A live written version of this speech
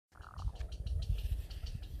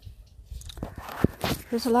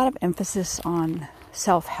There's a lot of emphasis on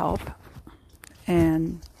self-help,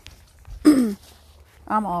 and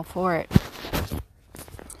I'm all for it.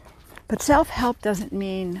 But self-help doesn't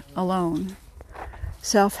mean alone.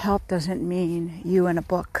 Self-help doesn't mean you in a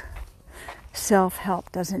book.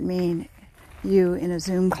 Self-help doesn't mean you in a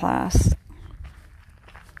Zoom class.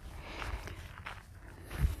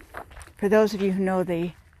 For those of you who know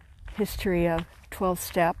the history of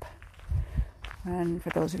 12-step, and for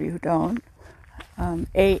those of you who don't,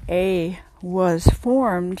 AA was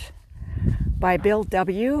formed by Bill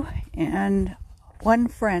W. and one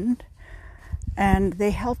friend, and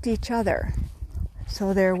they helped each other.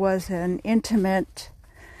 So there was an intimate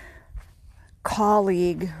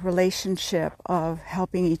colleague relationship of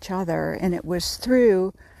helping each other, and it was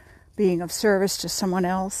through being of service to someone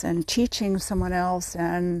else and teaching someone else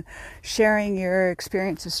and sharing your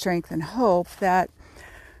experience of strength and hope that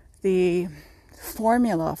the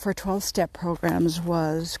formula for 12-step programs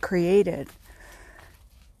was created,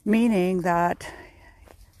 meaning that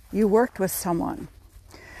you worked with someone.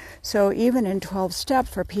 So even in 12-step,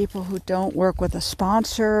 for people who don't work with a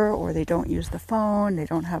sponsor, or they don't use the phone, they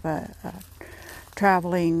don't have a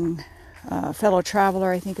traveling fellow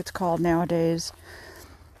traveler, I think it's called nowadays,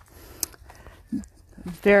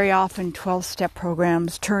 very often 12-step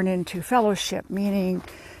programs turn into fellowship, meaning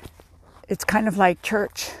it's kind of like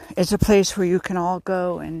church. It's a place where you can all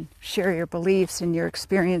go and share your beliefs and your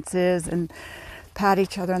experiences and pat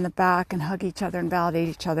each other on the back and hug each other and validate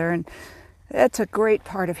each other. And it's a great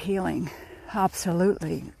part of healing.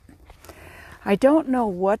 Absolutely. I don't know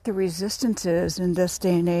what the resistance is in this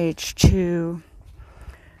day and age to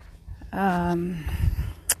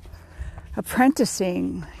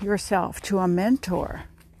apprenticing yourself to a mentor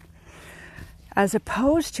as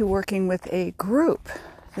opposed to working with a group.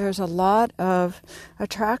 There's a lot of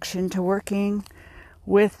attraction to working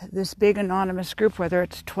with this big anonymous group, whether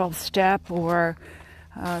it's 12-step or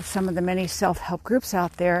some of the many self-help groups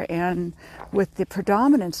out there. And with the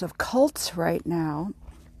predominance of cults right now,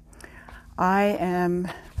 I am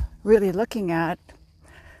really looking at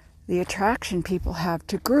the attraction people have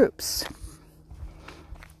to groups.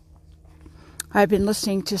 I've been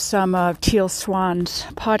listening to some of Teal Swan's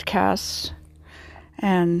podcasts,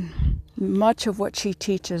 and much of what she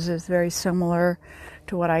teaches is very similar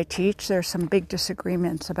to what I teach. There's some big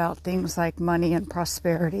disagreements about things like money and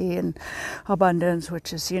prosperity and abundance,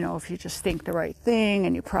 which is, if you just think the right thing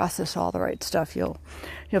and you process all the right stuff, you'll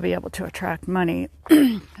be able to attract money.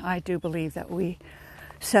 I do believe that we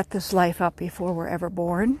set this life up before we're ever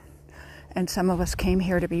born, and some of us came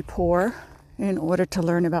here to be poor in order to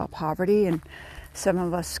learn about poverty, and some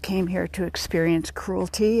of us came here to experience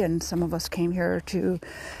cruelty, and some of us came here to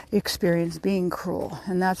experience being cruel,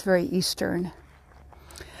 and that's very Eastern.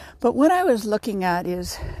 But what I was looking at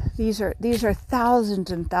is these are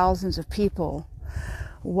thousands and thousands of people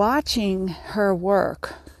watching her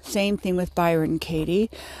work. Same thing with Byron Katie,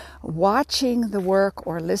 watching the work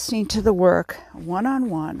or listening to the work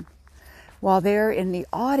one-on-one while they're in the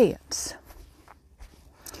audience.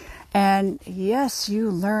 And yes, you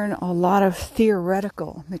learn a lot of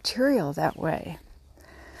theoretical material that way.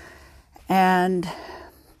 And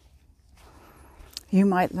you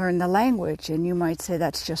might learn the language, and you might say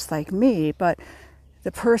that's just like me, but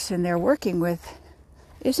the person they're working with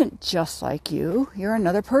isn't just like you. You're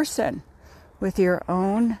another person with your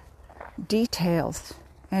own details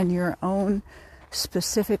and your own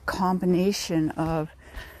specific combination of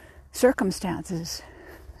circumstances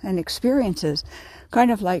and experiences. Kind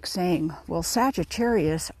of like saying, well,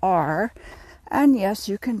 Sagittarius are, and yes,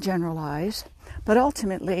 you can generalize, but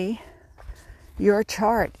ultimately your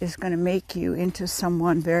chart is going to make you into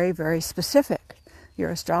someone very, very specific. Your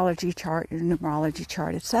astrology chart, your numerology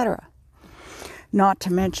chart, etc. Not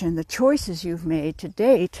to mention the choices you've made to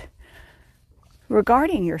date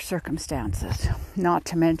regarding your circumstances. Not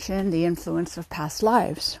to mention the influence of past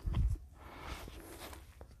lives.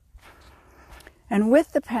 And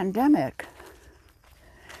with the pandemic,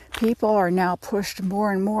 people are now pushed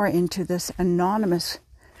more and more into this anonymous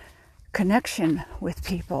connection with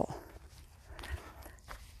people.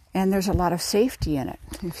 And there's a lot of safety in it.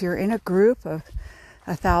 If you're in a group of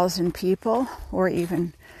 1,000 people or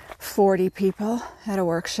even 40 people at a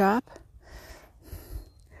workshop,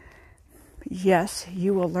 yes,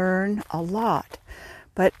 you will learn a lot.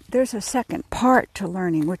 But there's a second part to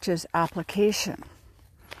learning, which is application.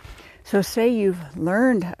 So say you've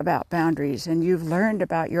learned about boundaries and you've learned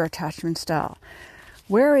about your attachment style.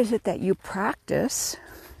 Where is it that you practice,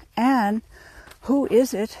 and who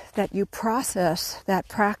is it that you process that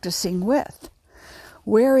practicing with?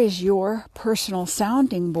 Where is your personal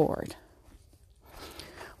sounding board?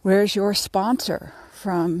 Where's your sponsor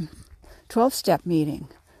from 12-step meeting.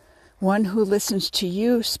 One who listens to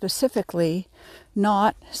you specifically,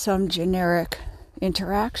 not some generic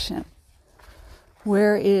interaction.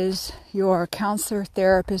 Where is your counselor,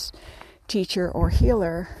 therapist, teacher, or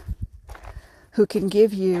healer who can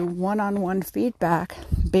give you one-on-one feedback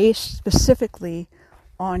based specifically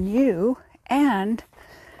on you, and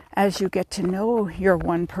as you get to know your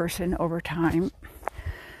one person over time,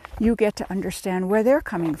 you get to understand where they're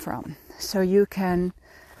coming from. So you can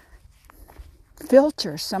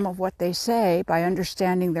filter some of what they say by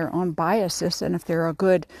understanding their own biases, and if they're a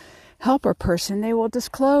good helper person, they will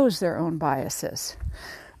disclose their own biases.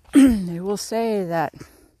 They will say that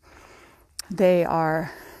they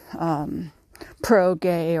are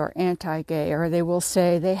pro-gay or anti-gay, or they will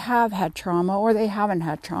say they have had trauma or they haven't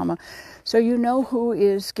had trauma. So you know who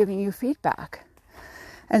is giving you feedback.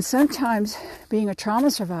 And sometimes being a trauma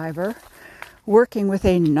survivor, working with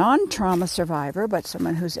a non-trauma survivor, but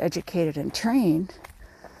someone who's educated and trained,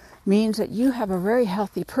 means that you have a very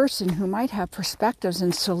healthy person who might have perspectives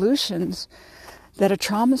and solutions that a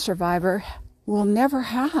trauma survivor will never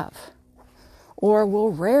have or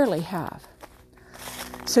will rarely have.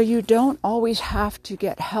 So you don't always have to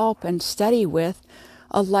get help and study with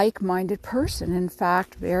a like-minded person. In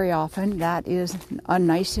fact, very often that is a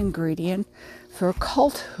nice ingredient for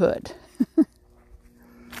culthood.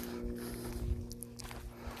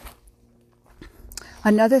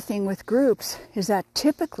 Another thing with groups is that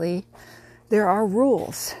typically there are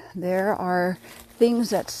rules. There are things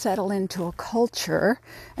that settle into a culture,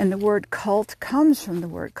 and the word cult comes from the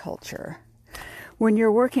word culture. When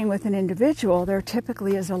you're working with an individual, there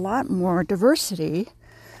typically is a lot more diversity,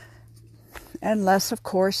 unless, of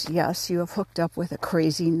course, yes, you have hooked up with a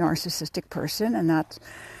crazy narcissistic person, and that's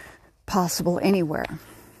possible anywhere.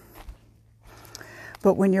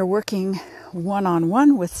 But when you're working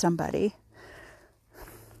one-on-one with somebody,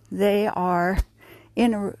 they are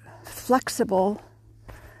in a flexible,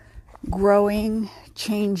 growing,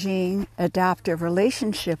 changing, adaptive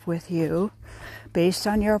relationship with you based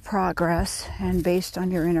on your progress and based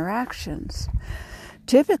on your interactions.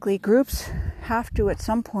 Typically, groups have to at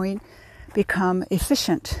some point become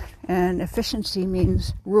efficient, and efficiency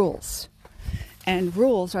means rules. And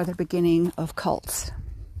rules are the beginning of cults.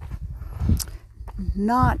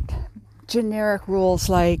 Not generic rules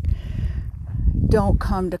like don't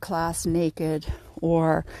come to class naked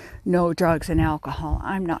or no drugs and alcohol.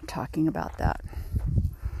 I'm not talking about that.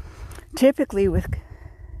 Typically with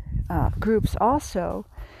groups also,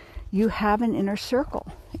 you have an inner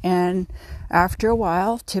circle. And after a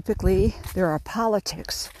while, typically there are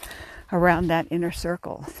politics around that inner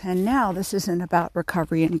circle. And now this isn't about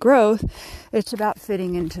recovery and growth. It's about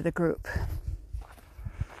fitting into the group.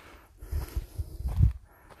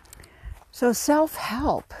 So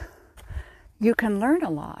self-help, you can learn a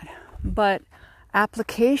lot, but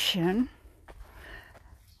application,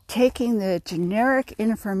 taking the generic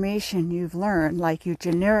information you've learned, like you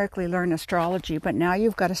generically learn astrology, but now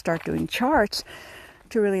you've got to start doing charts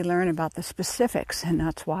to really learn about the specifics. And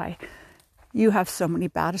that's why you have so many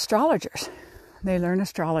bad astrologers. They learn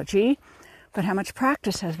astrology, but how much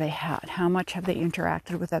practice have they had? How much have they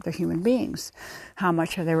interacted with other human beings? How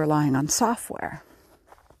much are they relying on software?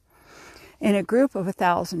 In a group of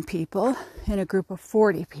 1,000 people, in a group of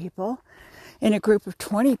 40 people, in a group of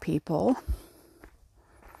 20 people,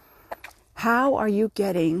 how are you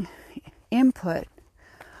getting input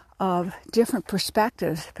of different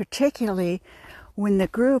perspectives, particularly when the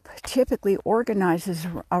group typically organizes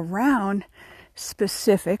around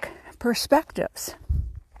specific perspectives?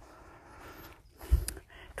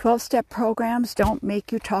 12-step programs don't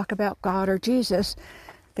make you talk about God or Jesus.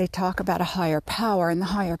 They talk about a higher power, and the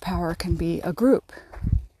higher power can be a group,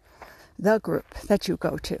 the group that you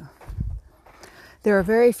go to. There are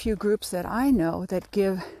very few groups that I know that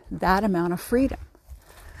give that amount of freedom.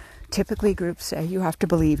 Typically, groups say you have to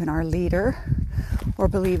believe in our leader or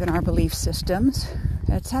believe in our belief systems,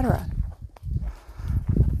 etc.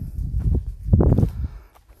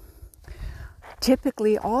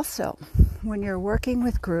 Typically, also, when you're working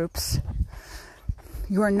with groups,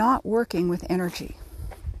 you are not working with energy.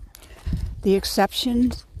 The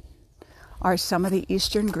exceptions are some of the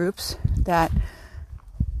Eastern groups that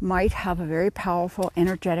might have a very powerful,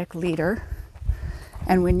 energetic leader,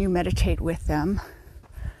 and when you meditate with them,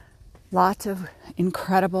 lots of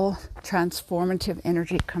incredible, transformative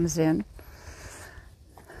energy comes in.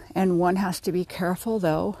 And one has to be careful,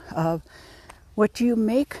 though, of what do you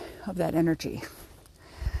make of that energy?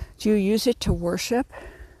 Do you use it to worship,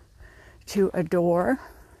 to adore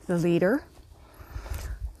the leader?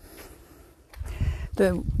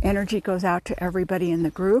 The energy goes out to everybody in the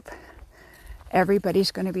group,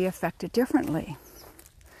 everybody's going to be affected differently.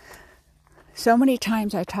 So many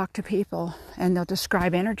times I talk to people and they'll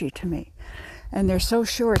describe energy to me, and they're so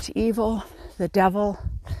sure it's evil, the devil,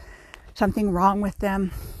 something wrong with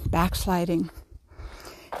them, backsliding.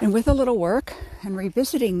 And with a little work and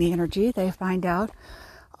revisiting the energy, they find out,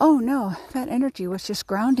 oh no, that energy was just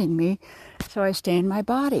grounding me so I stay in my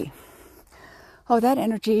body. Oh, that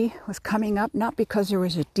energy was coming up not because there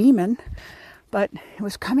was a demon, but it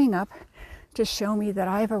was coming up to show me that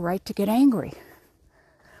I have a right to get angry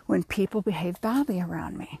when people behave badly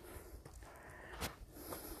around me.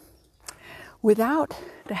 Without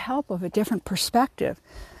the help of a different perspective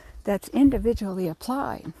that's individually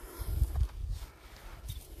applied,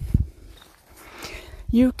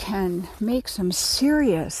 you can make some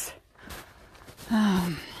serious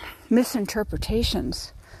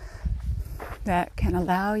misinterpretations that can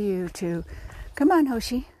allow you to, come on,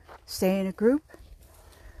 Hoshi, stay in a group.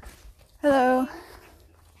 Hello.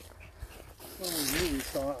 Well, we really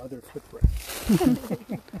saw other footprints.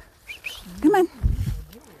 Come on.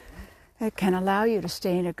 It can allow you to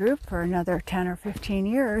stay in a group for another 10 or 15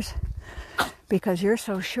 years because you're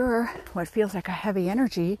so sure what feels like a heavy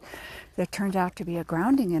energy that turns out to be a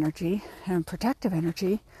grounding energy and protective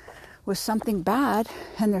energy was something bad,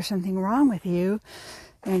 and there's something wrong with you,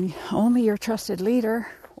 and only your trusted leader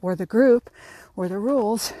or the group or the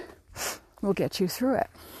rules will get you through it.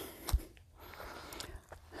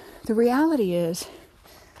 The reality is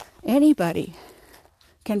anybody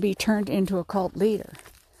can be turned into a cult leader,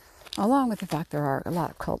 along with the fact there are a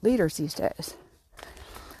lot of cult leaders these days.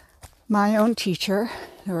 My own teacher,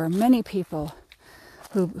 there were many people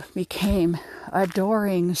who became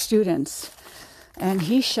adoring students, and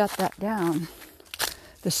he shut that down.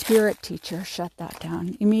 The spirit teacher shut that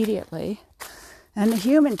down immediately, and the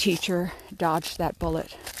human teacher dodged that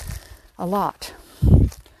bullet a lot,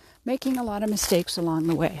 making a lot of mistakes along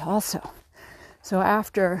the way also. So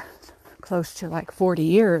after close to like 40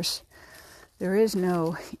 years, there is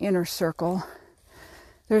no inner circle,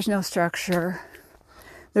 there's no structure,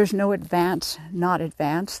 there's no not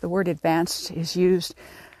advanced. The word advanced is used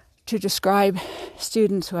to describe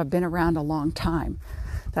students who have been around a long time.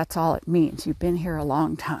 That's all it means. You've been here a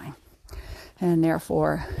long time. And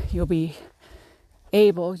therefore, you'll be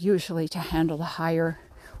able usually to handle the higher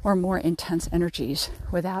or more intense energies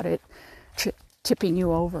without it tipping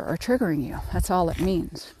you over or triggering you. That's all it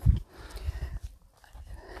means.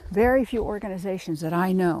 Very few organizations that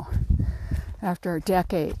I know after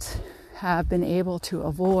decades have been able to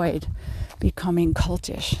avoid becoming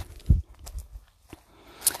cultish.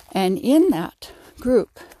 And in that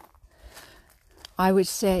group, I would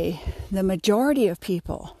say the majority of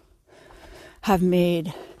people have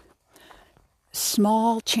made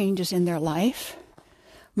small changes in their life,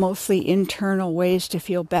 mostly internal ways to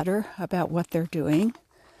feel better about what they're doing.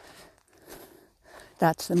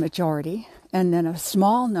 That's the majority. And then a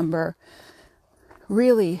small number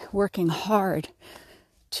really working hard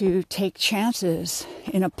to take chances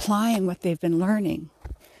in applying what they've been learning.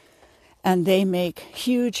 And they make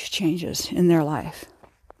huge changes in their life.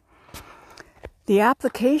 The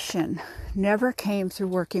application never came through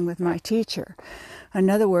working with my teacher. In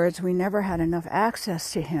other words, we never had enough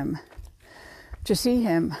access to him to see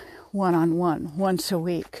him one-on-one, once a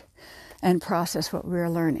week, and process what we were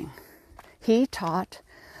learning. He taught,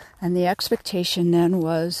 and the expectation then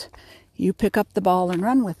was, you pick up the ball and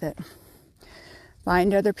run with it.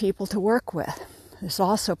 Find other people to work with. This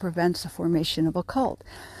also prevents the formation of a cult.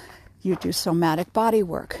 You do somatic body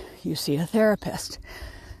work. You see a therapist.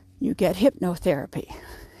 You get hypnotherapy.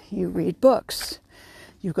 You read books.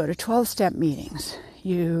 You go to 12-step meetings.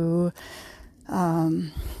 You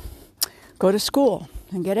go to school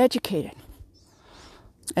and get educated,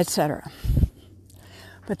 etc.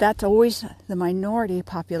 But that's always the minority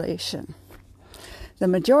population. The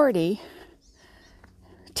majority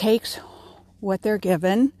takes what they're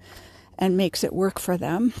given and makes it work for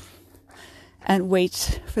them and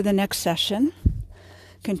waits for the next session,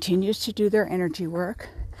 continues to do their energy work,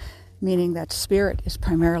 meaning that spirit is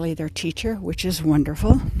primarily their teacher, which is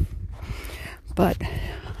wonderful. But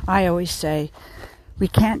I always say, we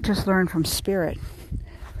can't just learn from spirit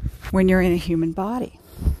when you're in a human body.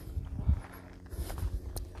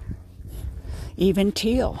 Even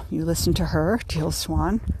Teal, you listen to her, Teal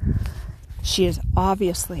Swan. She has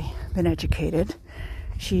obviously been educated.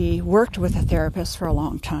 She worked with a therapist for a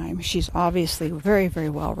long time. She's obviously very, very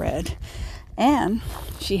well read. And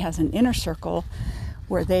she has an inner circle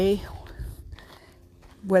where they,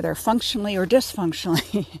 whether functionally or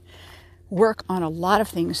dysfunctionally, work on a lot of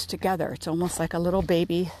things together. It's almost like a little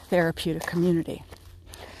baby therapeutic community.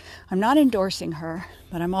 I'm not endorsing her,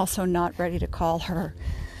 but I'm also not ready to call her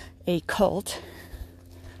a cult,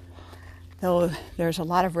 though there's a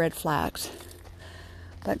lot of red flags.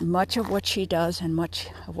 But much of what she does and much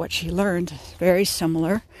of what she learned is very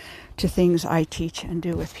similar to things I teach and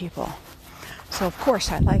do with people. So of course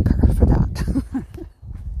I like her for that.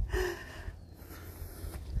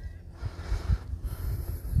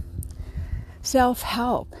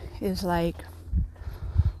 Self-help is like,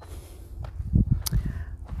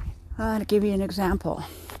 to give you an example,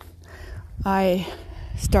 I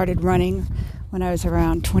started running when I was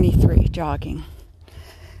around 23, jogging.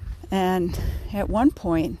 And at one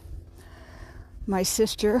point, my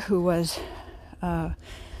sister, who was a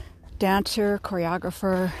dancer,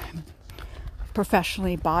 choreographer,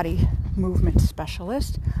 professionally body movement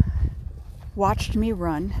specialist, watched me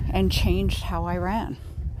run and changed how I ran.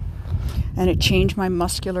 And it changed my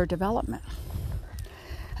muscular development.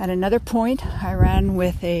 At another point, I ran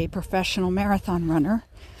with a professional marathon runner,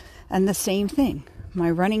 and the same thing. My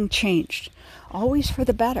running changed, always for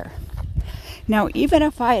the better. Now, even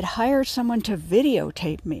if I had hired someone to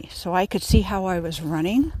videotape me so I could see how I was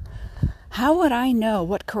running, how would I know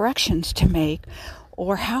what corrections to make,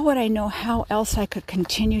 or how would I know how else I could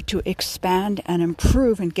continue to expand and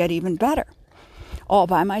improve and get even better? All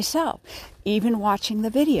by myself, even watching the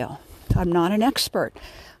video. I'm not an expert.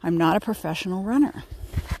 I'm not a professional runner.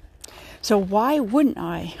 So why wouldn't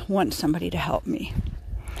I want somebody to help me?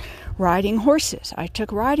 Riding horses. I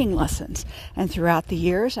took riding lessons, and throughout the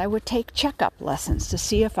years I would take checkup lessons to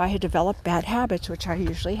see if I had developed bad habits, which I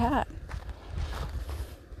usually had.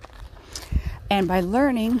 And by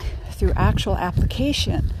learning through actual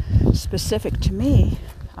application specific to me,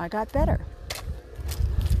 I got better.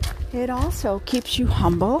 It also keeps you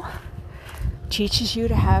humble, teaches you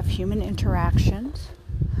to have human interactions.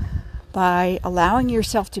 By allowing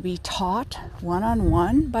yourself to be taught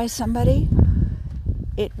one-on-one by somebody,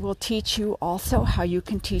 it will teach you also how you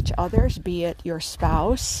can teach others, be it your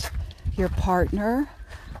spouse, your partner,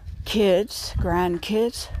 kids,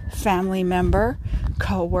 grandkids, family member,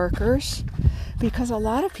 co-workers, because a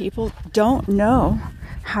lot of people don't know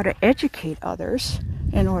how to educate others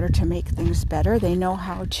in order to make things better. They know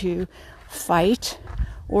how to fight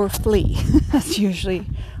or flee. That's usually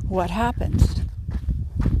what happens.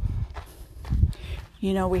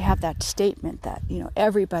 You know, we have that statement that,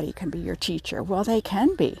 everybody can be your teacher. Well, they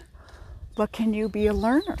can be. But can you be a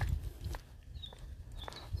learner?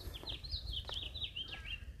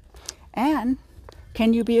 And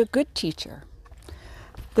can you be a good teacher?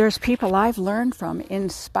 There's people I've learned from in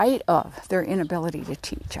spite of their inability to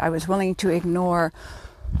teach. I was willing to ignore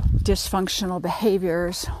dysfunctional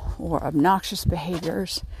behaviors or obnoxious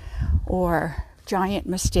behaviors or giant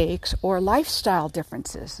mistakes or lifestyle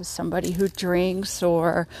differences. As somebody who drinks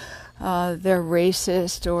or they're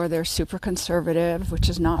racist or they're super conservative, which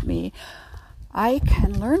is not me, I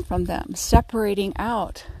can learn from them, separating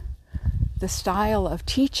out the style of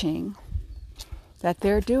teaching that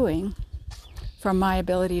they're doing from my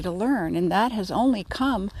ability to learn. And that has only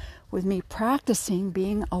come with me practicing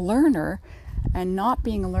being a learner and not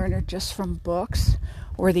being a learner just from books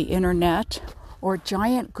or the internet or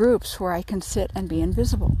giant groups where I can sit and be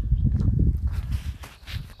invisible.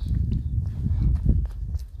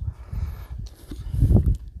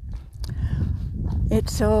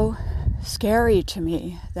 It's so scary to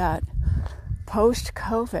me that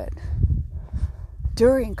post-COVID,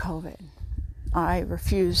 during COVID, I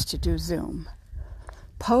refused to do Zoom.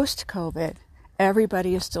 Post-COVID,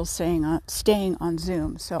 everybody is still staying on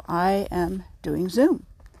Zoom, so I am doing Zoom.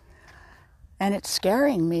 And it's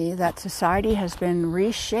scaring me that society has been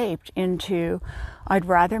reshaped into, I'd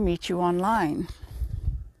rather meet you online.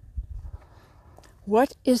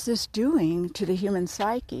 What is this doing to the human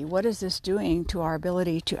psyche? What is this doing to our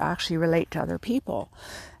ability to actually relate to other people?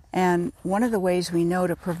 And one of the ways we know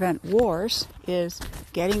to prevent wars is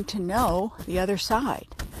getting to know the other side.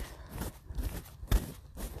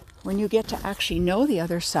 When you get to actually know the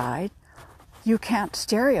other side, you can't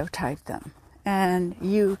stereotype them, and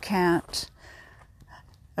you can't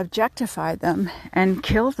objectify them and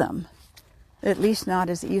kill them, at least not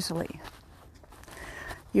as easily.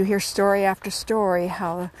 You hear story after story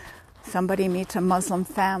how somebody meets a Muslim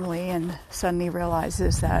family and suddenly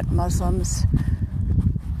realizes that Muslims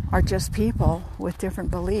are just people with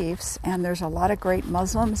different beliefs, and there's a lot of great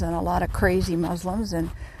Muslims and a lot of crazy Muslims, and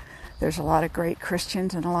there's a lot of great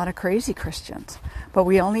Christians and a lot of crazy Christians. But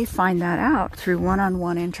we only find that out through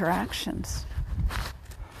one-on-one interactions.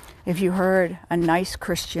 If you heard a nice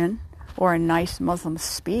Christian or a nice Muslim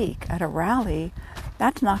speak at a rally,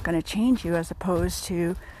 that's not going to change you as opposed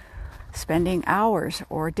to spending hours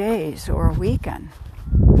or days or a weekend.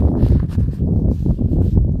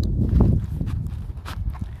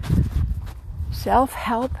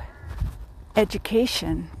 Self-help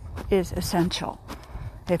education is essential.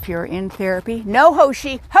 If you're in therapy, no,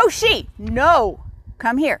 Hoshi, no,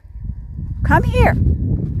 come here,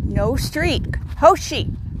 no street, Hoshi,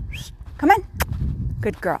 come in,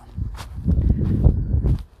 good girl.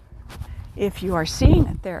 If you are seeing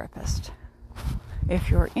a therapist, if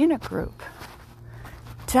you're in a group,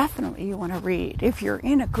 definitely you want to read. If you're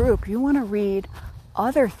in a group, you want to read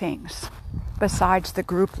other things besides the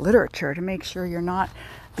group literature to make sure you're not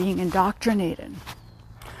being indoctrinated.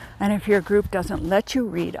 And if your group doesn't let you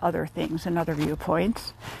read other things and other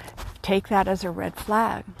viewpoints, take that as a red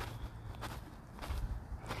flag.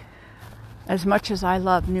 As much as I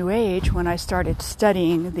love New Age, when I started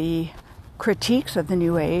studying the critiques of the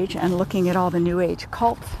New Age and looking at all the New Age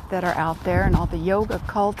cults that are out there and all the yoga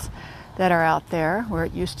cults that are out there, where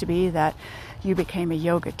it used to be that you became a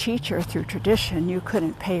yoga teacher through tradition, you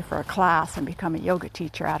couldn't pay for a class and become a yoga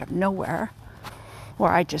teacher out of nowhere.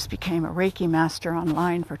 Or I just became a Reiki master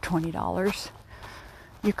online for $20.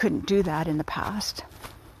 You couldn't do that in the past.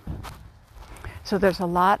 So there's a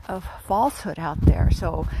lot of falsehood out there.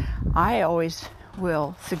 So I always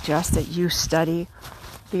will suggest that you study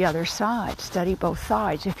the other side, study both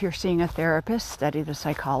sides. If you're seeing a therapist, study the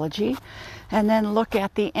psychology, and then look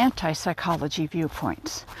at the anti-psychology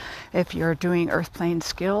viewpoints. If you're doing earth plane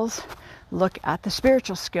skills, look at the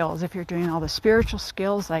spiritual skills. If you're doing all the spiritual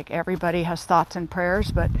skills, like everybody has thoughts and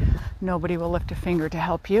prayers, but nobody will lift a finger to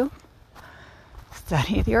help you,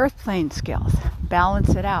 study the earth plane skills.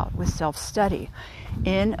 Balance it out with self-study,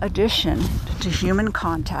 in addition to human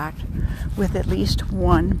contact with at least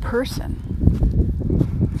one person.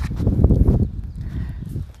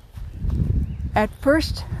 At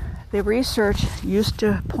first, the research used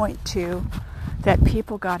to point to that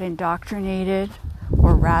people got indoctrinated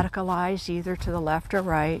or radicalized either to the left or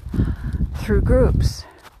right through groups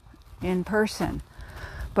in person.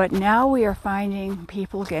 But now we are finding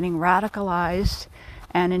people getting radicalized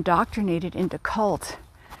and indoctrinated into cult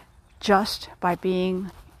just by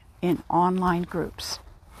being in online groups.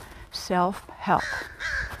 Self-help.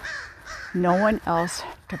 No one else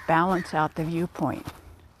to balance out the viewpoint.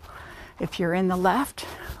 If you're in the left,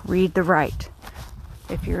 read the right.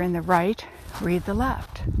 If you're in the right, read the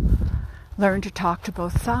left. Learn to talk to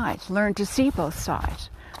both sides. Learn to see both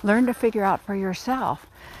sides. Learn to figure out for yourself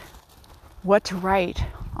what's right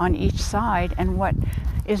on each side and what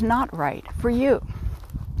is not right for you.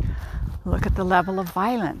 Look at the level of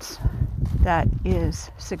violence that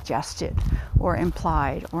is suggested or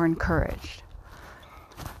implied or encouraged.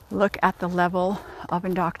 Look at the level of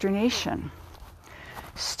indoctrination.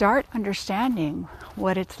 Start understanding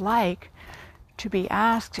what it's like to be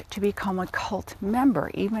asked to become a cult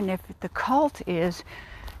member, even if the cult is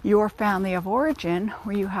your family of origin,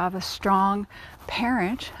 where you have a strong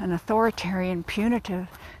parent, an authoritarian, punitive,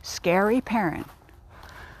 scary parent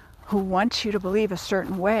who wants you to believe a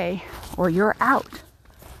certain way, or you're out.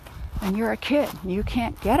 And you're a kid, you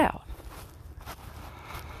can't get out.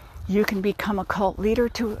 You can become a cult leader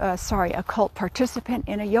a cult participant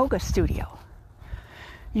in a yoga studio.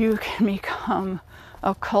 You can become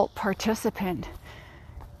a cult participant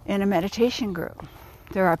in a meditation group.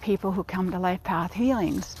 There are people who come to Life Path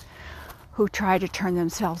Healings who try to turn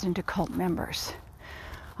themselves into cult members.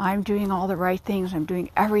 I'm doing all the right things. I'm doing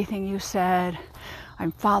everything you said.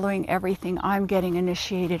 I'm following everything. I'm getting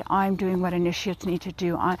initiated. I'm doing what initiates need to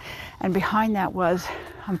do. And behind that was,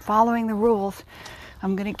 I'm following the rules.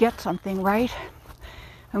 I'm going to get something right.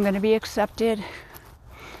 I'm going to be accepted.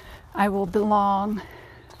 I will belong.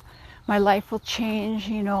 My life will change.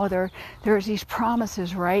 You know, there's these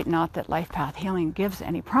promises, right? Not that Life Path Healing gives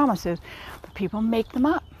any promises, but people make them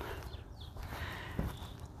up.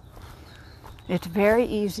 It's very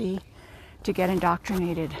easy to get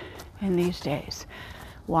indoctrinated in these days.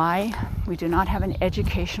 Why? We do not have an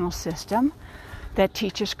educational system that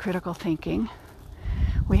teaches critical thinking.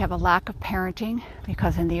 We have a lack of parenting,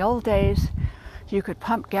 because in the old days, you could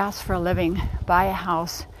pump gas for a living, buy a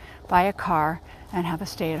house, buy a car, and have a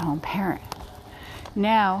stay-at-home parent.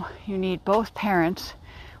 Now, you need both parents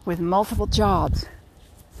with multiple jobs,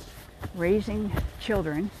 raising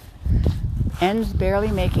children, ends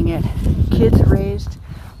barely making it, kids raised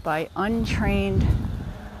by untrained,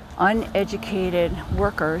 uneducated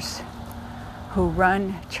workers who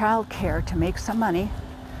run childcare to make some money,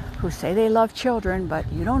 who say they love children,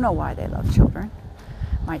 but you don't know why they love children.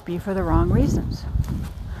 Might be for the wrong reasons.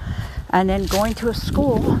 And then going to a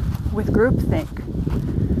school with groupthink.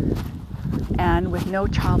 And with No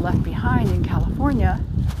Child Left Behind in California,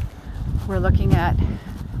 we're looking at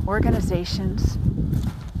organizations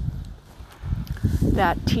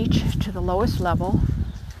that teach to the lowest level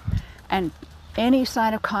and any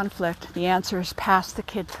sign of conflict, the answer is pass the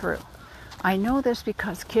kid through. I know this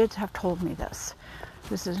because kids have told me this.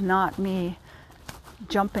 This is not me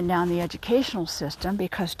jumping down the educational system,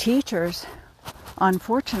 because teachers,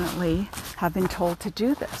 unfortunately, have been told to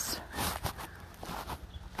do this.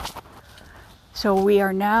 So we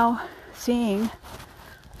are now seeing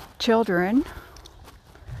children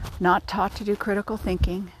not taught to do critical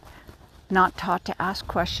thinking, not taught to ask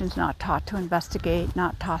questions, not taught to investigate,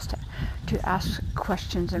 not taught to ask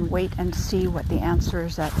questions and wait and see what the answer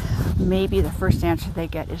is, that maybe the first answer they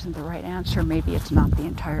get isn't the right answer, maybe it's not the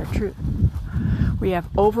entire truth. We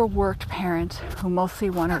have overworked parents who mostly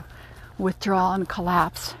want to withdraw and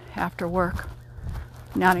collapse after work,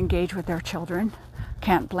 not engage with their children.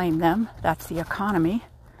 Can't blame them, that's the economy.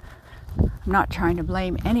 I'm not trying to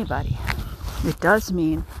blame anybody. It does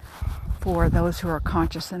mean for those who are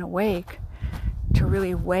conscious and awake to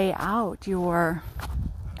really weigh out your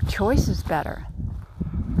choices better.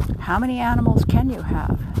 How many animals can you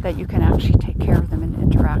have that you can actually take care of them and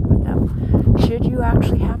interact with them? Should you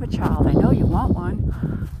actually have a child? I know you want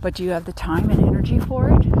one, but do you have the time and energy for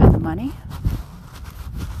it and the money?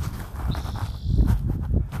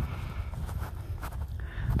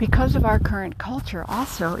 Because of our current culture,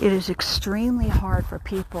 also, it is extremely hard for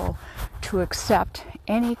people to accept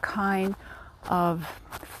any kind of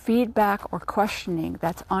feedback or questioning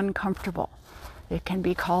that's uncomfortable. It can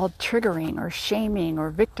be called triggering or shaming or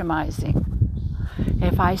victimizing.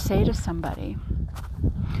 If I say to somebody,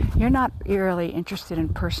 you're not really interested in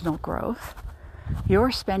personal growth,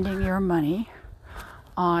 you're spending your money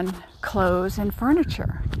on clothes and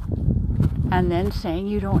furniture, and then saying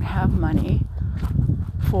you don't have money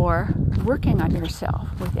for working on yourself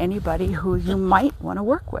with anybody who you might want to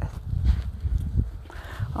work with.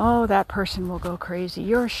 Oh, that person will go crazy.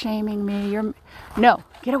 You're shaming me. No,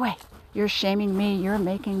 get away. You're shaming me. You're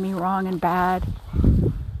making me wrong and bad.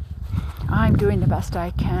 I'm doing the best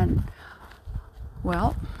I can.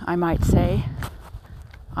 Well, I might say,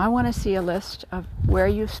 I want to see a list of where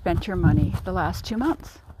you've spent your money the last 2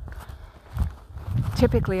 months.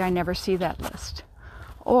 Typically, I never see that list.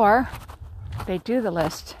 Or they do the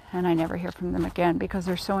list and I never hear from them again, because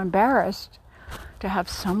they're so embarrassed to have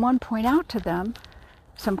someone point out to them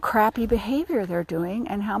some crappy behavior they're doing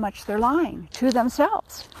and how much they're lying to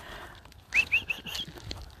themselves.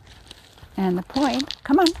 And the point,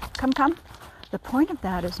 come. The point of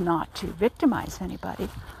that is not to victimize anybody.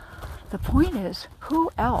 The point is,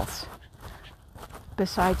 who else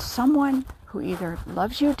besides someone who either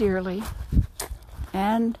loves you dearly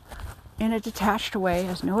and in a detached way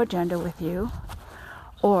has no agenda with you,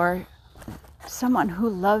 or someone who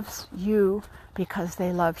loves you because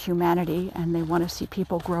they love humanity and they want to see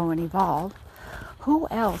people grow and evolve, who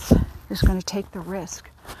else is going to take the risk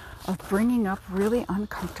of bringing up really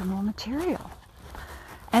uncomfortable material?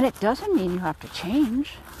 And it doesn't mean you have to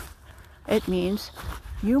change. It means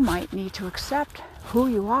you might need to accept who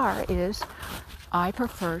you are is, I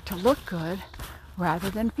prefer to look good rather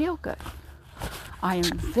than feel good. I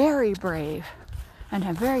am very brave and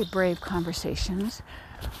have very brave conversations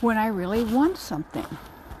when I really want something.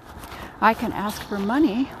 I can ask for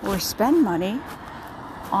money or spend money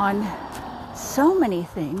on so many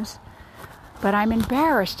things, but I'm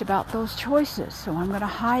embarrassed about those choices, so I'm going to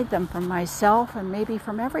hide them from myself and maybe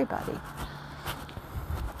from everybody.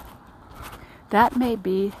 That may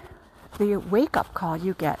be the wake-up call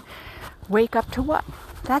you get. Wake up to what?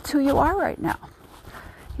 That's who you are right now.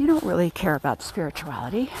 You don't really care about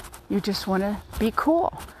spirituality. You just want to be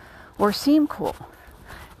cool or seem cool.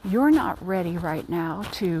 You're not ready right now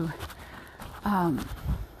to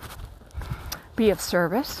be of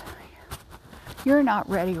service. You're not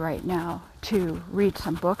ready right now to read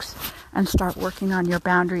some books and start working on your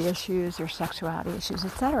boundary issues, your sexuality issues,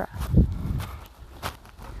 etc.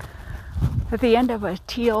 At the end of a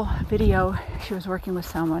Teal video, she was working with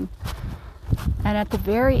someone, and at the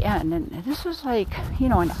very end, and this was like,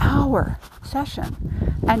 an hour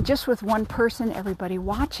session, and just with one person, everybody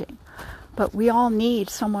watching. But we all need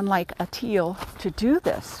someone like a Teal to do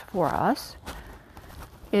this for us.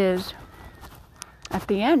 Is at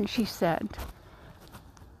the end, she said,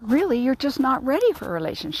 really, you're just not ready for a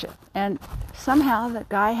relationship. And somehow the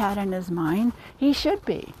guy had in his mind, he should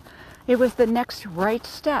be. It was the next right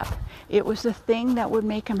step. It was the thing that would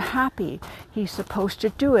make him happy. He's supposed to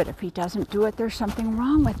do it. If he doesn't do it, there's something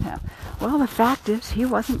wrong with him. Well, the fact is, he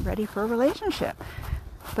wasn't ready for a relationship.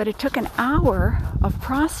 But it took an hour of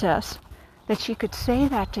process that she could say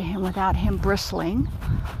that to him without him bristling,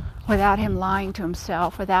 without him lying to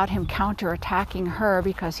himself, without him counterattacking her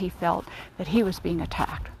because he felt that he was being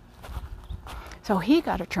attacked. So he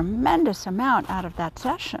got a tremendous amount out of that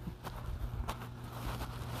session.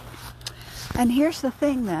 And here's the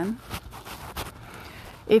thing then.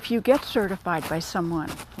 If you get certified by someone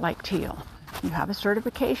like Teal, you have a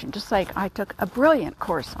certification, just like I took a brilliant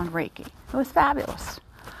course on Reiki. It was fabulous.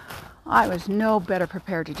 I was no better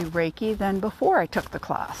prepared to do Reiki than before I took the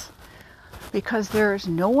class, because there's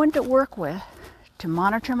no one to work with to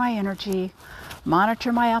monitor my energy,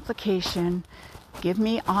 monitor my application, give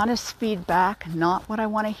me honest feedback, not what I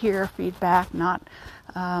want to hear feedback, not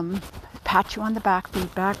pat you on the back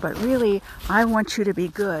feedback, but really, I want you to be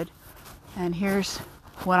good. And here's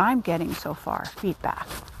what I'm getting so far, feedback.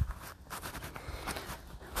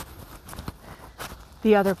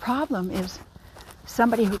 The other problem is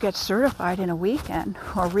somebody who gets certified in a weekend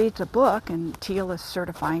or reads a book, and Teal is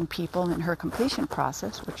certifying people in her completion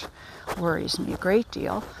process, which worries me a great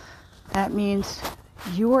deal. That means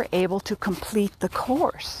you are able to complete the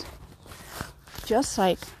course. Just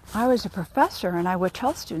like I was a professor and I would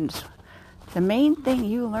tell students, the main thing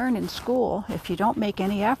you learn in school, if you don't make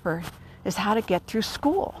any effort, is how to get through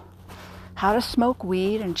school. How to smoke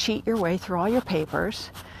weed and cheat your way through all your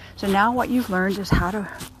papers. So now what you've learned is how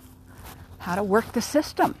to work the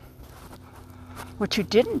system. What you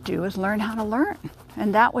didn't do is learn how to learn,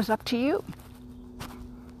 and that was up to you.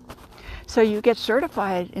 So you get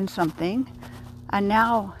certified in something, and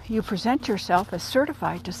now you present yourself as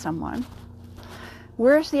certified to someone.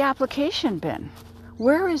 Where's the application been?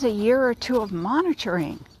 Where is a year or two of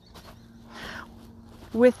monitoring?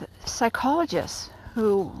 With psychologists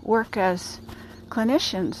who work as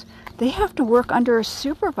clinicians, they have to work under a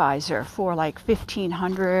supervisor for like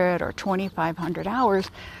 1,500 or 2,500 hours,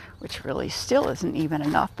 which really still isn't even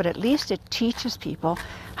enough, but at least it teaches people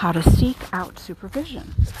how to seek out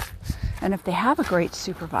supervision. And if they have a great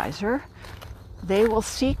supervisor, they will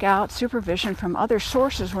seek out supervision from other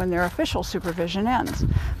sources when their official supervision ends.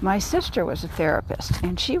 My sister was a therapist,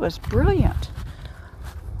 and she was brilliant.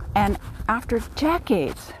 And after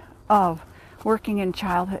decades of working in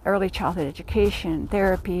early childhood education,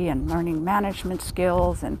 therapy, and learning management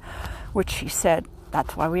skills, and which she said,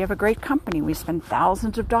 that's why we have a great company. We spend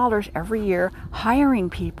thousands of dollars every year hiring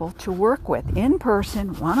people to work with in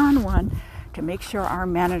person, one-on-one, to make sure our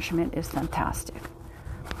management is fantastic.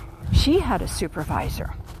 She had a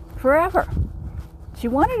supervisor forever. She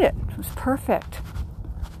wanted it. It was perfect.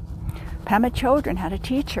 Pema Chodron had a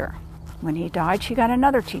teacher. When he died, she got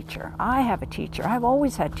another teacher. I have a teacher. I've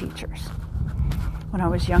always had teachers. When I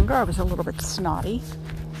was younger, I was a little bit snotty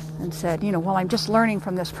and said, well, I'm just learning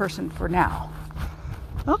from this person for now.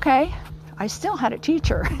 Okay, I still had a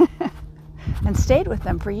teacher and stayed with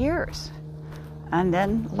them for years. And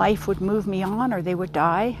then life would move me on, or they would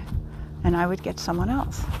die, and I would get someone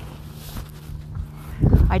else.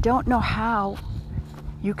 I don't know how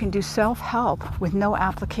you can do self-help with no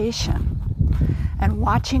application. And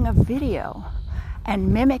watching a video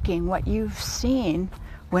and mimicking what you've seen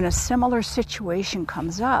when a similar situation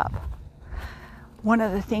comes up, one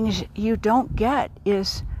of the things you don't get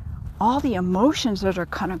is all the emotions that are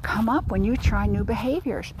going to come up when you try new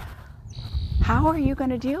behaviors. How are you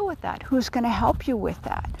going to deal with that? Who's going to help you with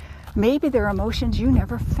that? Maybe there are emotions you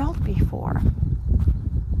never felt before.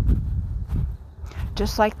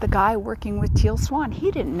 Just like the guy working with Teal Swan, he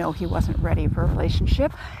didn't know he wasn't ready for a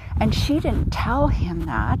relationship, and she didn't tell him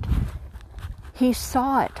that. He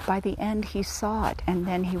saw it. By the end, he saw it, and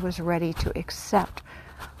then he was ready to accept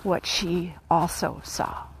what she also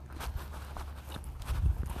saw.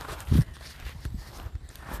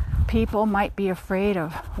 People might be afraid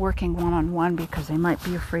of working one-on-one because they might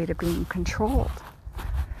be afraid of being controlled.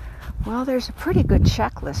 Well, there's a pretty good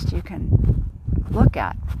checklist you can look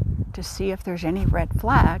at to see if there's any red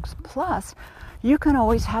flags. Plus, you can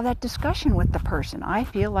always have that discussion with the person. I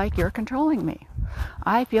feel like you're controlling me.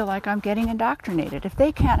 I feel like I'm getting indoctrinated. If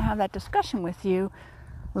they can't have that discussion with you,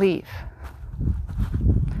 leave.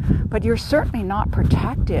 But you're certainly not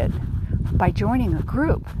protected by joining a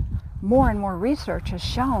group. More and more research has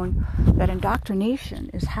shown that indoctrination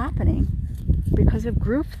is happening because of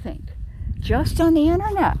groupthink, just on the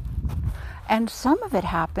internet. And some of it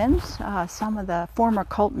happens, some of the former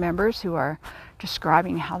cult members who are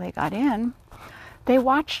describing how they got in, they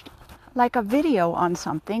watched like a video on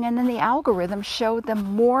something, and then the algorithm showed them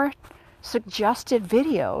more suggested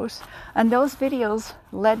videos, and those videos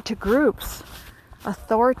led to groups,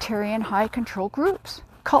 authoritarian, high-control groups,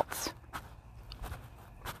 cults.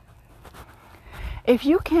 If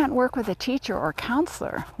you can't work with a teacher or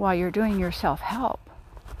counselor while you're doing your self-help,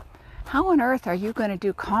 how on earth are you going to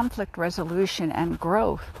do conflict resolution and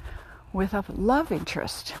growth with a love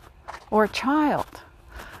interest, or a child,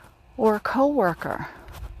 or a coworker,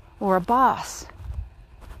 or a boss?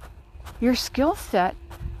 Your skill set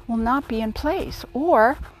will not be in place,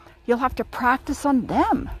 or you'll have to practice on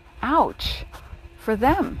them. Ouch. For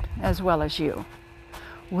them as well as you.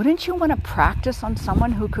 Wouldn't you want to practice on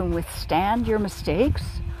someone who can withstand your mistakes?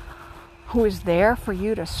 Who is there for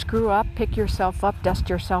you to screw up, pick yourself up, dust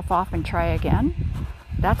yourself off, and try again?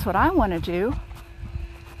 That's what I want to do.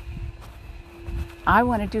 I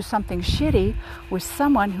want to do something shitty with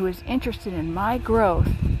someone who is interested in my growth,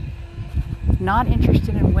 not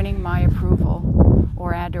interested in winning my approval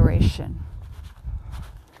or adoration.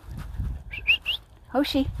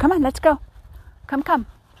 Hoshi, come on, let's go. Come.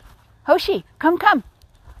 Hoshi, come.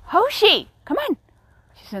 Hoshi, come on.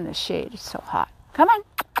 She's in the shade, it's so hot. Come on,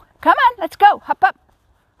 let's go. Hop up.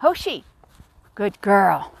 Hoshi, good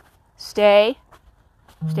girl. Stay,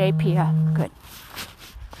 Pia, good.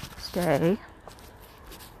 Stay.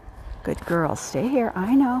 Good girl, stay here.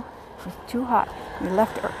 I know. It's too hot. You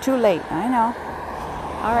left too late. I know.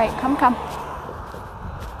 All right, come.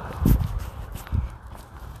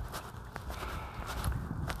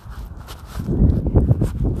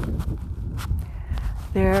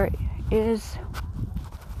 There is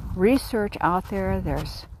research out there.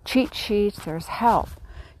 There's cheat sheets. There's help.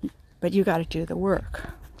 But you got to do the work.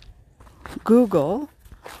 Google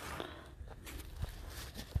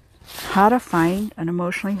how to find an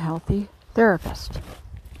emotionally healthy therapist.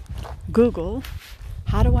 Google,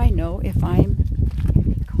 how do I know if I'm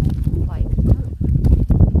in a cult-like group?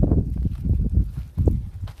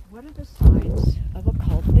 What are the signs of a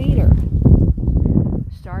cult leader?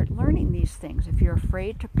 Start learning these things. If you're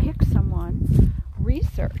afraid to pick someone,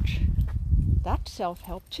 research. That's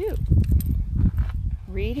self-help too.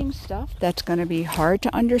 Reading stuff that's going to be hard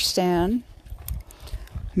to understand,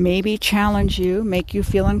 maybe challenge you, make you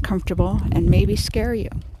feel uncomfortable, and maybe scare you.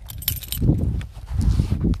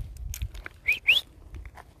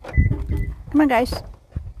 Come on, guys.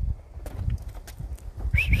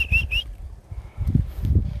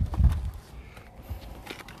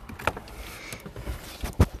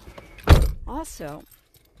 Also,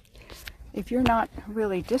 if you're not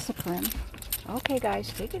really disciplined, okay,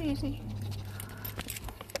 guys, take it easy.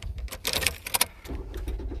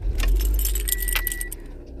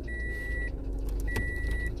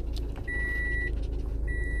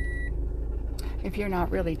 If you're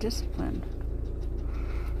not really disciplined,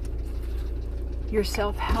 your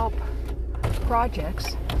self-help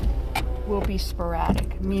projects will be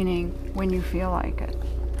sporadic, meaning when you feel like it.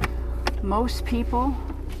 Most people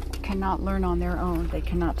cannot learn on their own. They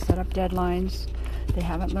cannot set up deadlines. They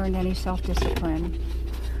haven't learned any self-discipline.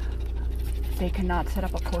 They cannot set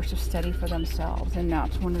up a course of study for themselves. And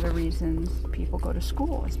that's one of the reasons people go to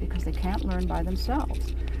school, is because they can't learn by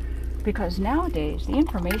themselves. Because nowadays, the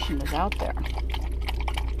information is out there.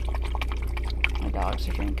 My dogs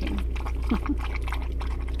are drinking.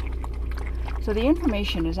 So the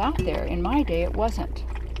information is out there. In my day, it wasn't.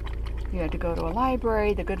 You had to go to a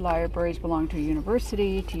library. The good libraries belong to a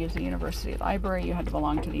university. To use the university library, you had to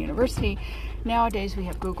belong to the university. Nowadays, we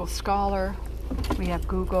have Google Scholar. We have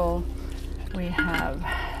Google. We have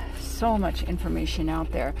so much information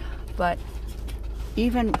out there. But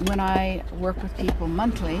even when I work with people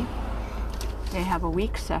monthly, they have a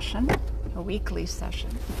weekly session,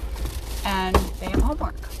 and they have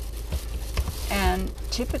homework. And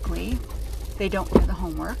typically, they don't do the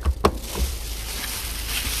homework,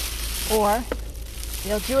 or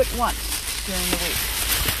they'll do it once during the week.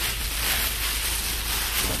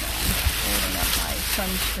 I'm holding up my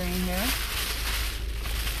sunscreen here.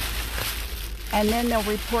 And then they'll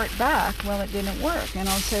report back, well, it didn't work. And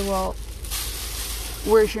I'll say, well,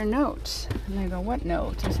 where's your notes? And they go, what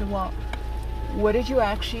notes? I said, well, what did you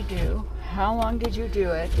actually do? How long did you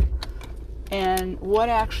do it? And what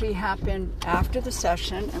actually happened after the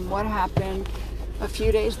session? And what happened a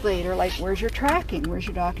few days later? Like, where's your tracking? Where's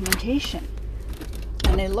your documentation?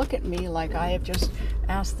 And they look at me like I have just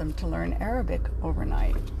asked them to learn Arabic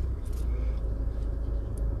overnight.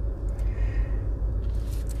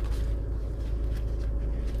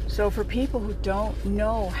 So for people who don't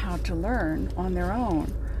know how to learn on their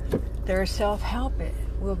own, their self-help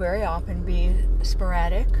will very often be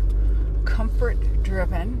sporadic,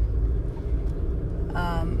 comfort-driven,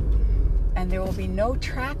 and there will be no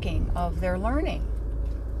tracking of their learning.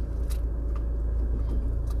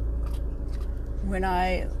 When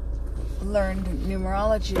I learned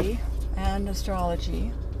numerology and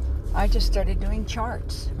astrology, I just started doing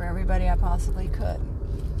charts for everybody I possibly could.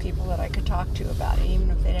 People that I could talk to about it, even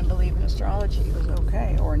if they didn't believe in astrology, it was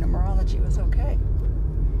okay, or numerology was okay.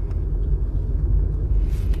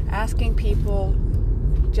 Asking people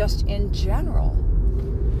just in general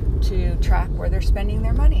to track where they're spending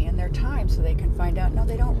their money and their time, so they can find out, no,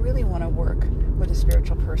 they don't really want to work with a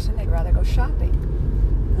spiritual person, they'd rather go shopping.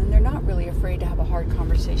 And they're not really afraid to have a hard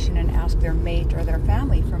conversation and ask their mate or their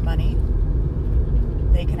family for money.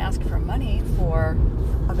 They can ask for money for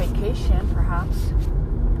a vacation, perhaps,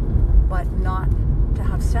 but not to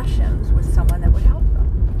have sessions with someone that would help them.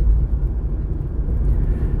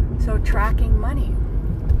 So tracking money,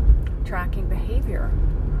 tracking behavior.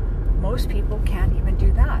 Most people can't even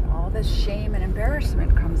do that. All this shame and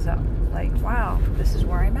embarrassment comes up. Like, wow, this is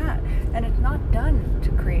where I'm at. And it's not done to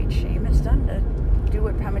create shame. It's done to do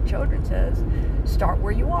what Pema Chodron says. Start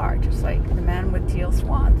where you are. Just like the man with teal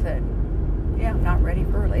swan said, yeah, I'm not ready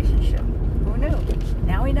for a relationship. Who knew?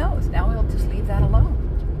 Now he knows. Now he'll just leave that alone.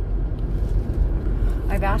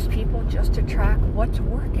 I've asked people just to track what's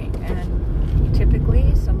working. And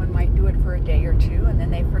typically someone might do it for a day or two and then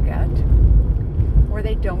they forget. Or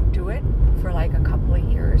they don't do it for like a couple of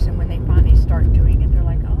years, and when they finally start doing it, they're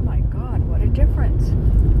like, oh my God, what a difference.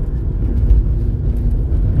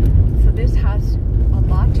 So this has a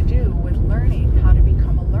lot to do with learning how to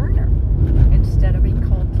become a learner instead of a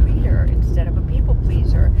cult leader, instead of a people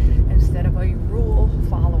pleaser, instead of a rule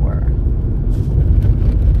follower.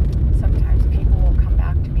 Sometimes people will come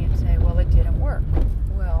back to me and say, well, it didn't work.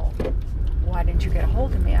 Well, why didn't you get a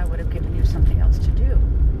hold of me? I would have given you something else to do.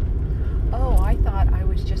 Oh, I thought I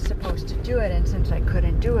was just supposed to do it, and since I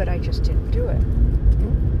couldn't do it, I just didn't do it.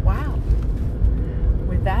 Wow.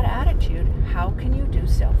 With that attitude, how can you do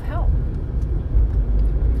self-help?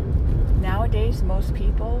 Nowadays, most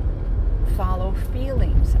people follow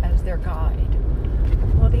feelings as their guide.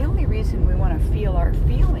 Well, the only reason we want to feel our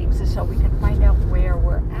feelings is so we can find out where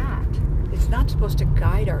we're at. It's not supposed to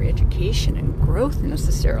guide our education and growth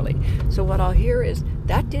necessarily. So what I'll hear is,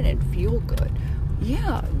 that didn't feel good.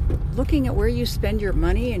 Yeah, looking at where you spend your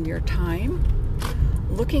money and your time,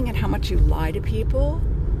 looking at how much you lie to people,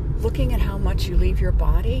 looking at how much you leave your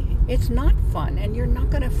body, it's not fun, and you're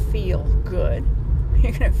not going to feel good.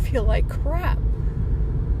 You're going to feel like crap.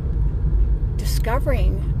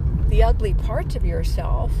 Discovering the ugly parts of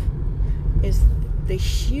yourself is the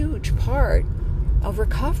huge part of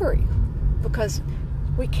recovery, because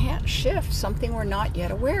we can't shift something we're not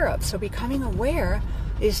yet aware of. So becoming aware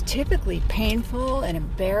is typically painful and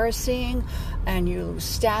embarrassing, and you lose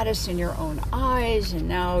status in your own eyes, and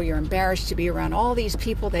now you're embarrassed to be around all these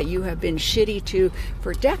people that you have been shitty to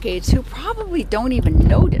for decades, who probably don't even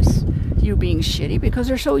notice you being shitty because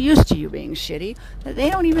they're so used to you being shitty that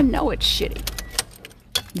they don't even know it's shitty.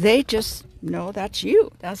 They just know that's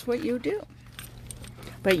you. That's what you do.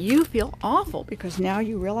 But you feel awful because now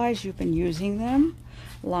you realize you've been using them,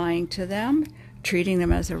 lying to them, treating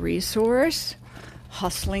them as a resource,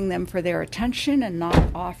 hustling them for their attention and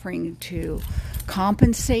not offering to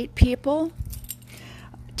compensate people,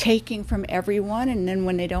 taking from everyone, and then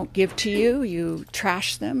when they don't give to you, you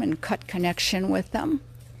trash them and cut connection with them.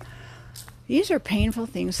 These are painful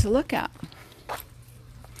things to look at.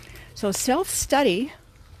 So self-study,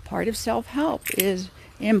 part of self-help, is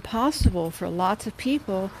impossible for lots of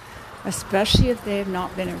people, especially if they have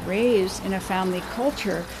not been raised in a family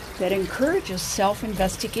culture that encourages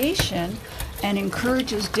self-investigation and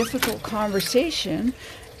encourages difficult conversation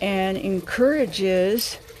and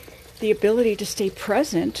encourages the ability to stay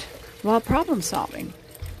present while problem solving.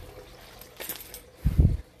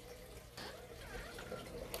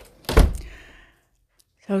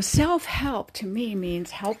 So self-help to me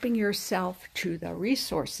means helping yourself to the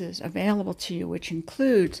resources available to you, which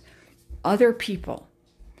includes other people,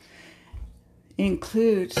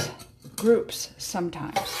 includes groups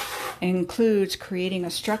sometimes, includes creating a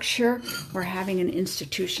structure or having an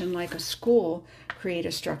institution like a school create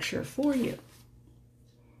a structure for you.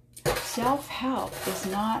 Self-help is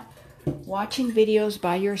not watching videos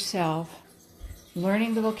by yourself,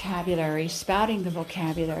 learning the vocabulary, spouting the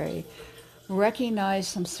vocabulary, recognize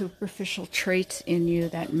some superficial traits in you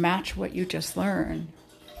that match what you just learned.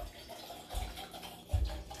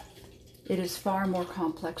 It is far more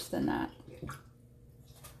complex than that.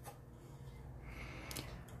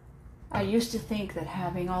 I used to think that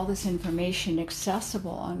having all this information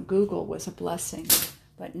accessible on Google was a blessing,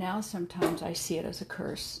 but now sometimes I see it as a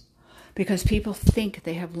curse, because people think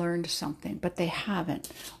they have learned something, but they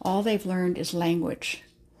haven't. All they've learned is language.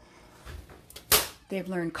 They've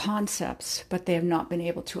learned concepts, but they have not been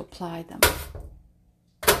able to apply them.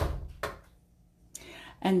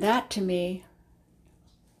 And that, to me,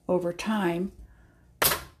 over time,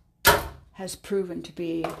 has proven to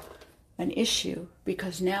be an issue,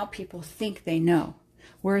 because now people think they know,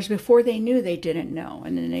 whereas before they knew they didn't know,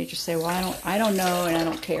 and then they just say, well, I don't know, and I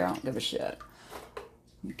don't care, I don't give a shit.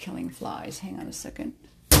 I'm killing flies. Hang on a second.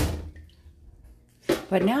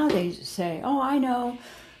 But now they say, oh, I know.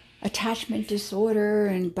 attachment disorder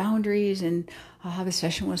and boundaries, and I'll have a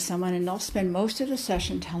session with someone and they'll spend most of the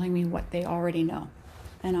session telling me what they already know.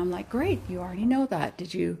 And I'm like, great, you already know that.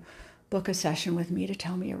 Did you book a session with me to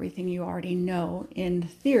tell me everything you already know in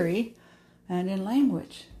theory and in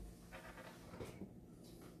language?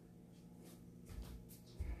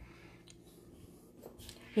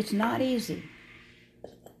 It's not easy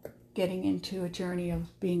getting into a journey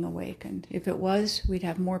of being awakened. If it was, we'd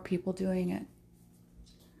have more people doing it.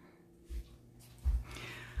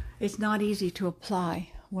 It's not easy to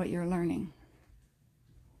apply what you're learning.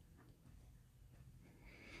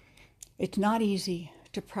 It's not easy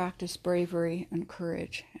to practice bravery and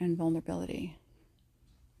courage and vulnerability.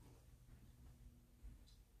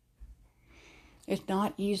 It's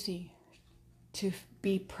not easy to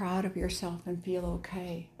be proud of yourself and feel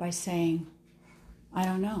okay by saying, I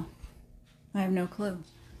don't know. I have no clue.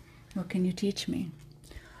 What can you teach me?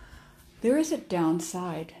 There is a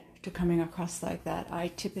downside to coming across like that. I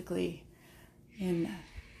typically, in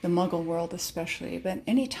the Muggle world especially, but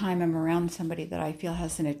anytime I'm around somebody that I feel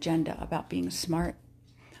has an agenda about being smart,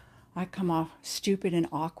 I come off stupid and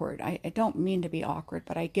awkward. I don't mean to be awkward,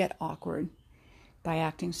 but I get awkward by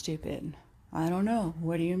acting stupid. I don't know.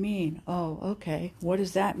 What do you mean? Oh, okay. What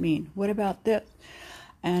does that mean? What about this?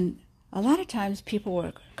 And a lot of times people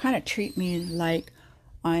will kind of treat me like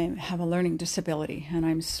I have a learning disability and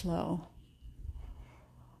I'm slow.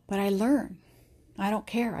 But I learn. I don't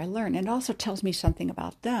care. I learn. And it also tells me something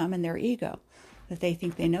about them and their ego, that they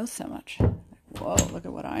think they know so much. Whoa, look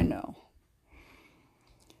at what I know.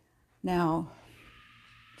 Now,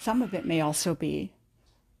 some of it may also be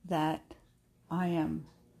that I am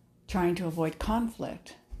trying to avoid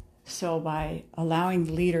conflict. So by allowing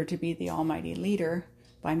the leader to be the almighty leader,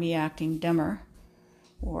 by me acting dumber,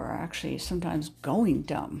 or actually sometimes going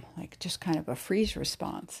dumb, like just kind of a freeze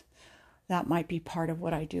response, that might be part of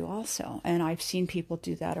what I do also. And I've seen people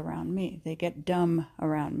do that around me. They get dumb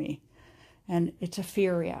around me. And it's a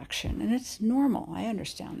fear reaction. And it's normal. I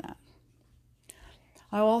understand that.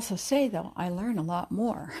 I'll also say, though, I learn a lot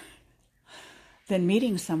more than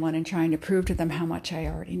meeting someone and trying to prove to them how much I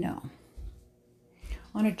already know.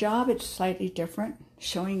 On a job, it's slightly different.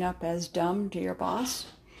 Showing up as dumb to your boss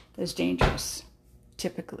is dangerous,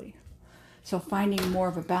 typically. So finding more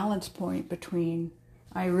of a balance point between,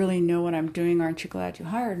 I really know what I'm doing, aren't you glad you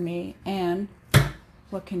hired me, and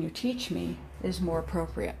what can you teach me, is more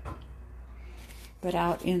appropriate. But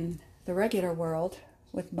out in the regular world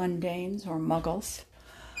with mundanes or muggles,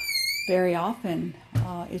 very often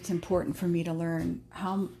it's important for me to learn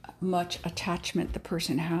how much attachment the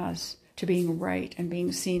person has to being right and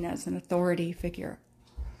being seen as an authority figure.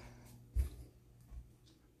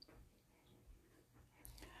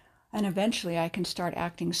 And eventually I can start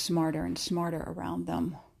acting smarter and smarter around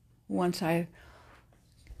them once I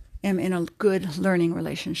am in a good learning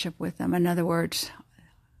relationship with them. In other words,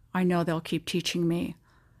 I know they'll keep teaching me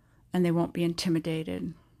and they won't be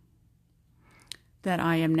intimidated that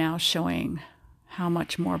I am now showing how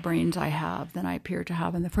much more brains I have than I appear to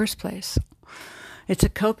have in the first place. It's a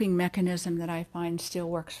coping mechanism that I find still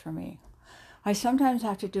works for me. I sometimes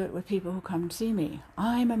have to do it with people who come see me.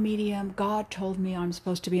 I'm a medium. God told me I'm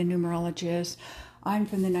supposed to be a numerologist. I'm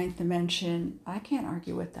from the 9th dimension. I can't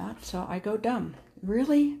argue with that, so I go dumb.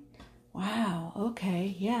 Really? Wow,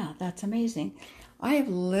 okay, yeah, that's amazing. I have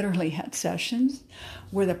literally had sessions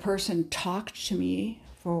where the person talked to me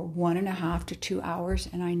for 1.5 to 2 hours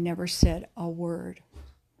and I never said a word.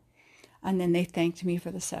 And then they thanked me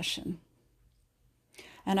for the session.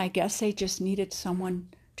 And I guess they just needed someone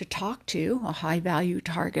to talk to, a high-value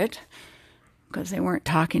target, because they weren't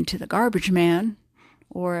talking to the garbage man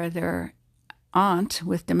or their aunt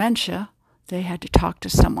with dementia. They had to talk to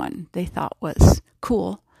someone they thought was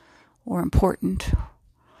cool or important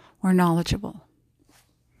or knowledgeable.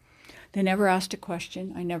 They never asked a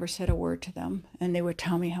question. I never said a word to them. And they would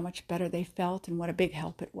tell me how much better they felt and what a big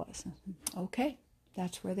help it was. Okay,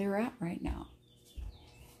 that's where they're at right now.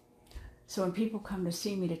 So when people come to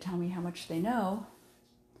see me to tell me how much they know,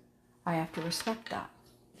 I have to respect that.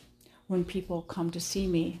 When people come to see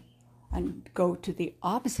me and go to the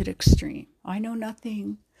opposite extreme, I know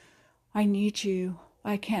nothing, I need you,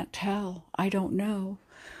 I can't tell, I don't know.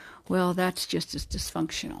 Well, that's just as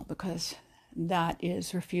dysfunctional, because that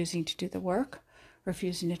is refusing to do the work,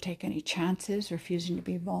 refusing to take any chances, refusing to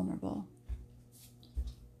be vulnerable.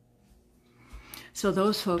 So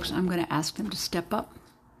those folks, I'm going to ask them to step up.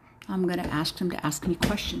 I'm going to ask them to ask me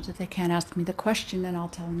questions. If they can't ask me the question, then I'll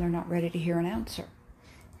tell them they're not ready to hear an answer.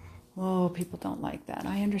 Oh, people don't like that.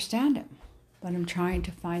 I understand it. But I'm trying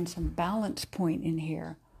to find some balance point in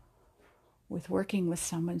here with working with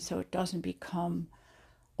someone so it doesn't become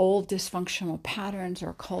old dysfunctional patterns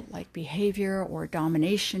or cult-like behavior or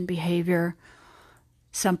domination behavior.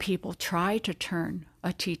 Some people try to turn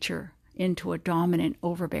a teacher into a dominant,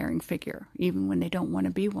 overbearing figure, even when they don't want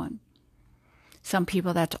to be one. Some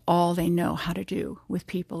people, that's all they know how to do with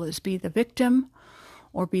people, is be the victim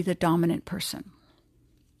or be the dominant person.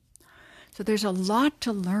 So there's a lot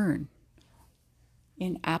to learn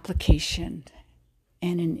in application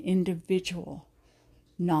and in individual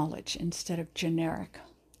knowledge instead of generic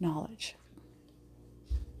knowledge.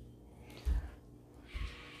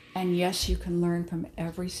 And yes, you can learn from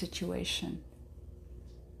every situation.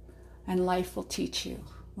 And life will teach you.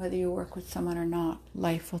 Whether you work with someone or not,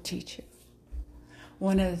 life will teach you.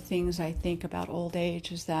 One of the things I think about old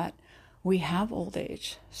age is that we have old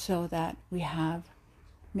age so that we have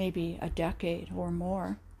maybe a decade or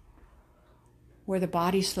more where the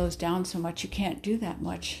body slows down so much you can't do that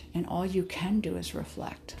much, and all you can do is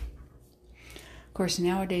reflect. Of course,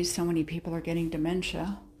 nowadays so many people are getting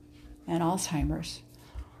dementia and Alzheimer's.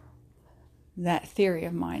 That theory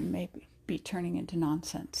of mine may be turning into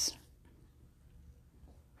nonsense.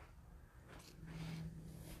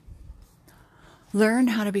 Learn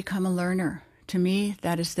how to become a learner. To me,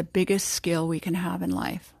 that is the biggest skill we can have in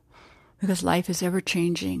life, because life is ever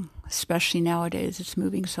changing, especially nowadays. It's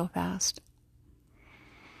moving so fast.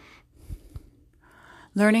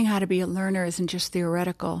 Learning how to be a learner isn't just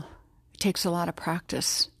theoretical. It takes a lot of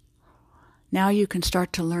practice. Now you can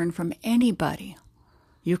start to learn from anybody.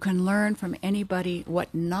 You can learn from anybody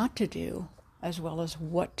what not to do as well as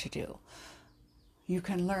what to do. You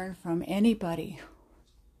can learn from anybody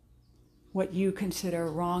what you consider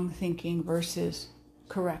wrong thinking versus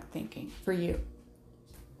correct thinking for you.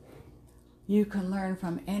 You can learn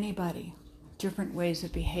from anybody different ways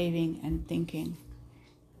of behaving and thinking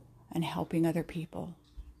and helping other people,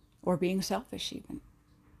 or being selfish even.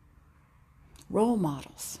 Role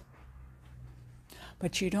models.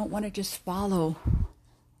 But you don't want to just follow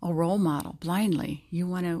a role model blindly. You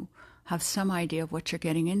want to have some idea of what you're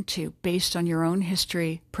getting into based on your own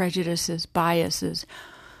history, prejudices, biases,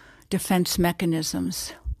 defense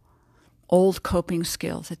mechanisms, old coping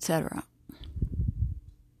skills, etc.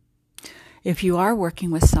 If you are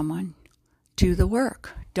working with someone, do the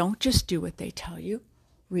work. Don't just do what they tell you.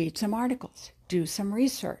 Read some articles. Do some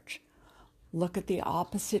research. Look at the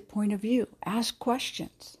opposite point of view. Ask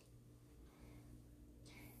questions.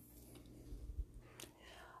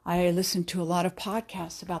 I listen to a lot of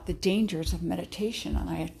podcasts about the dangers of meditation, and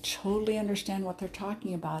I totally understand what they're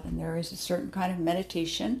talking about. And there is a certain kind of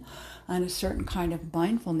meditation and a certain kind of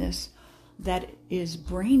mindfulness that is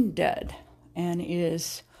brain dead and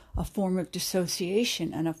is a form of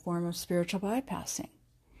dissociation and a form of spiritual bypassing.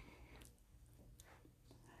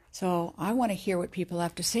 So I want to hear what people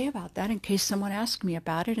have to say about that in case someone asks me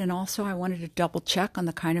about it. And also I wanted to double check on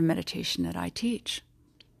the kind of meditation that I teach.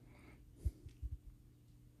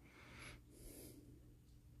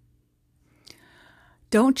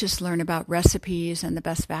 Don't just learn about recipes and the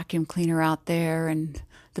best vacuum cleaner out there and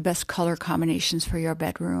the best color combinations for your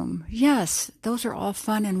bedroom. Yes, those are all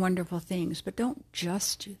fun and wonderful things, but don't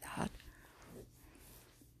just do that.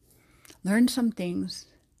 Learn some things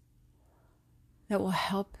that will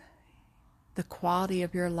help the quality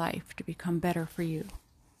of your life to become better for you.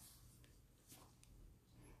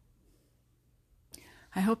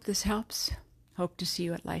 I hope this helps. Hope to see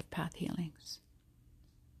you at Life Path Healings.